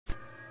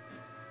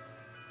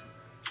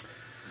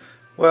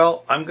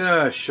Well, I'm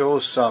going to show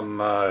some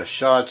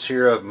shots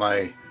here of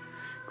my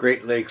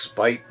Great Lakes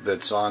Bipe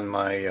that's on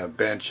my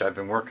bench. I've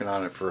been working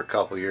on it for a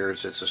couple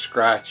years. It's a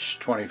scratch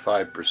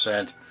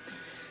 25%,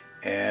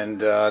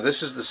 and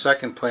this is the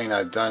second plane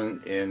I've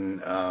done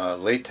in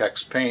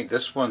latex paint.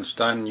 This one's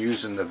done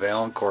using the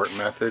Valancourt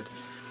method,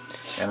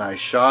 and I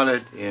shot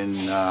it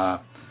in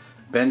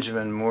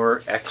Benjamin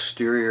Moore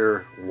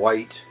exterior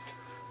white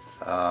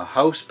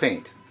house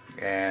paint,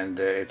 and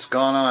it's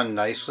gone on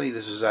nicely.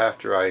 This is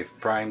after I've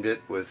primed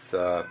it with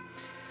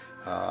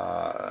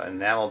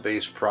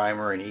enamel-based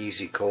primer and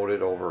easy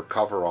coated over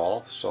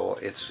coverall, so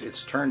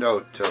it's turned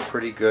out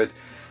pretty good.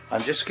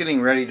 I'm just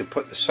getting ready to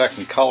put the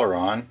second color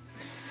on,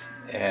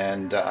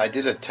 and I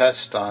did a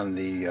test on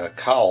the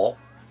cowl.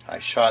 I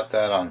shot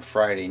that on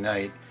Friday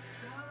night.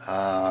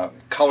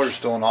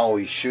 Colors don't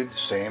always shoot the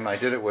same. I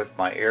did it with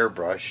my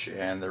airbrush,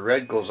 and the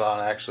red goes on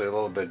actually a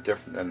little bit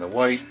different than the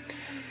white.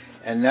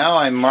 And now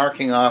I'm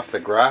marking off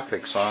the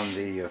graphics on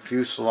the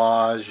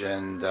fuselage,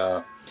 and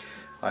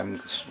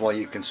well,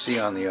 you can see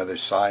on the other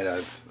side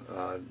I've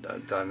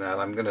done that.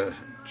 I'm going to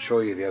show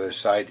you the other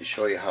side to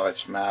show you how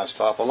it's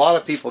masked off. A lot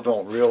of people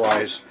don't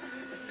realize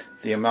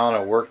the amount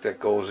of work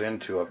that goes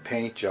into a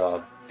paint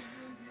job.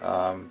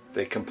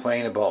 They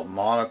complain about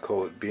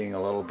monocoat being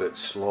a little bit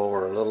slow,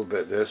 or a little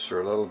bit this or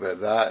a little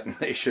bit that, and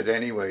they should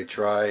anyway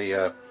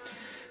try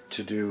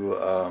to do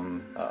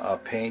a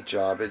paint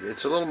job.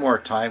 It's a little more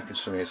time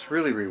consuming. It's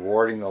really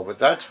rewarding though, but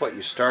that's what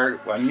you start.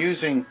 I'm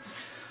using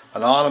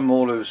an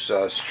automotive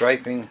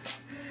striping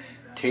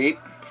tape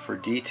for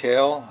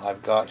detail.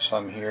 I've got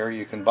some here.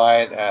 You can buy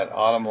it at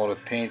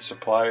Automotive Paint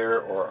Supplier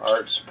or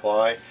Art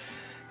Supply.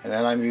 And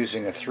then I'm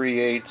using a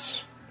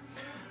 3/8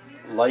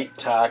 light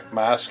tack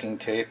masking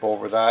tape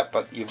over that,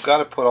 but you've got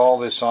to put all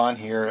this on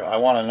here. I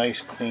want a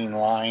nice clean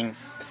line,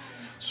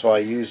 so I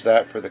use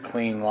that for the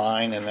clean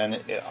line, and then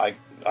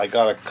I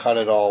got to cut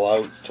it all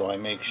out, so I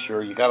make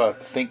sure. You got to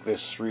think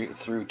this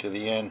through to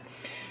the end,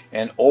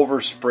 and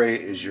overspray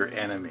is your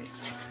enemy.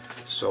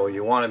 So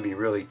you want to be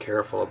really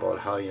careful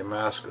about how you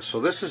mask it. So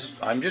this is,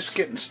 I'm just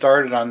getting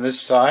started on this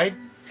side.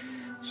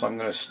 So I'm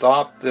going to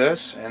stop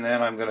this, and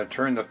then I'm going to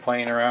turn the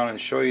plane around and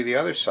show you the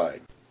other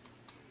side.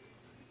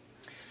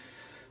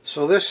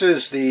 So this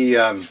is the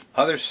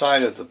other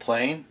side of the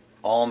plane,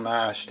 all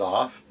masked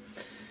off.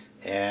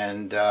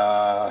 And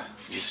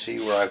you see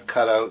where I've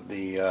cut out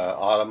the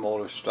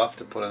automotive stuff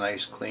to put a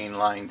nice clean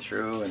line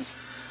through. And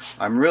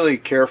I'm really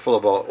careful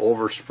about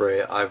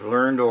overspray. I've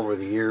learned over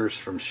the years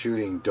from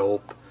shooting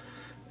dope,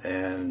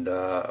 and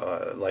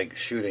like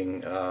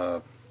shooting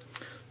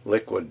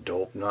liquid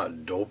dope,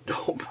 not dope,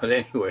 but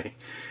anyway,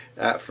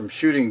 from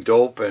shooting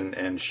dope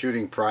and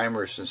shooting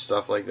primers and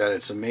stuff like that,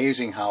 it's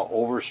amazing how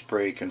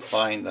overspray can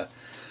find the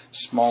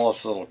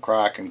smallest little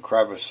crack and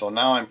crevice. So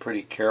now I'm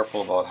pretty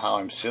careful about how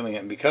I'm sealing it,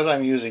 and because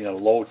I'm using a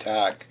low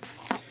tack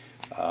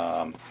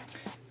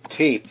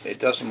tape, it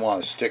doesn't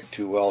want to stick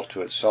too well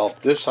to itself.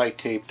 This I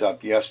taped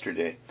up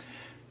yesterday,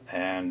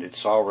 and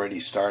it's already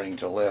starting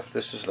to lift.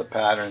 This is the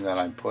pattern that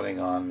I'm putting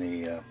on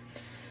the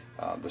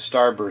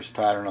starburst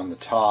pattern on the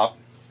top.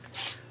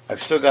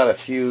 I've still got a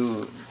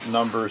few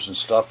numbers and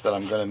stuff that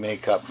I'm going to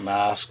make up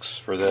masks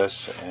for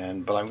this,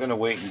 but I'm going to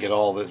wait and get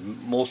all the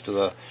most of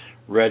the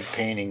red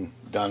painting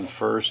done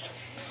first.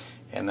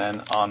 And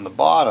then on the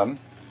bottom,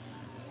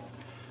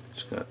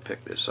 just going to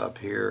pick this up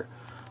here,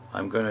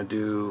 I'm going to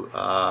do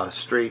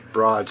straight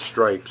broad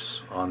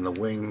stripes on the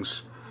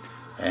wings,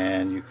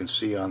 and you can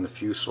see on the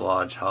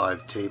fuselage how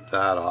I've taped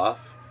that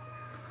off.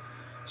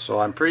 So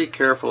I'm pretty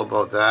careful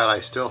about that. I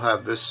still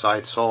have this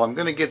side, so I'm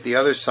going to get the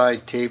other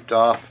side taped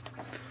off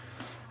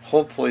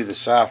hopefully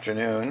this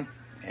afternoon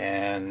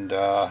and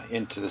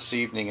into this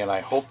evening, and I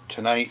hope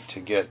tonight to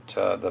get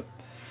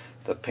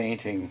the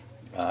painting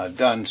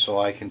done so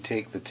I can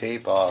take the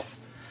tape off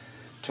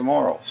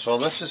tomorrow. So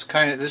this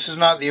is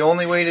not the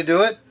only way to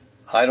do it,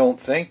 I don't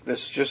think.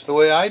 This is just the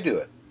way I do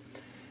it.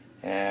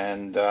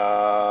 And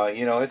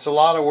you know, it's a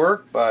lot of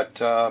work, but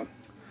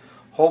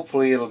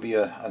hopefully it'll be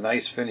a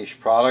nice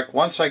finished product.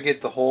 Once I get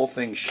the whole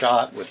thing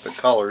shot with the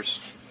colors,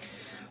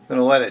 I'm going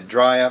to let it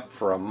dry up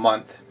for a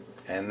month,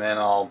 and then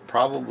I'll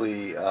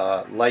probably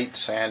light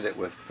sand it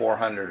with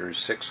 400 or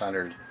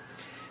 600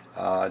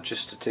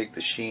 just to take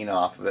the sheen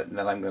off of it, and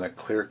then I'm going to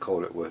clear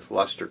coat it with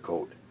luster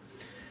coat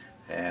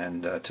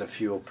and to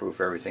fuel proof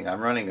everything.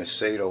 I'm running a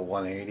Sato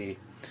 180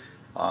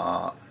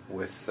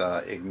 with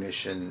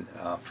ignition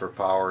for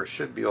power. It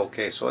should be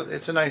okay. So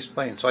it's a nice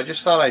plane. So I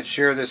just thought I'd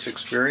share this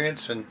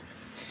experience, and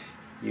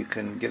you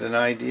can get an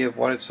idea of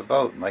what it's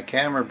about. My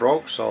camera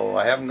broke, so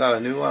I haven't got a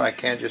new one. I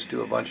can't just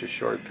do a bunch of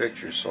short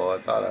pictures, so I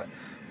thought a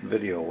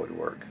video would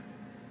work.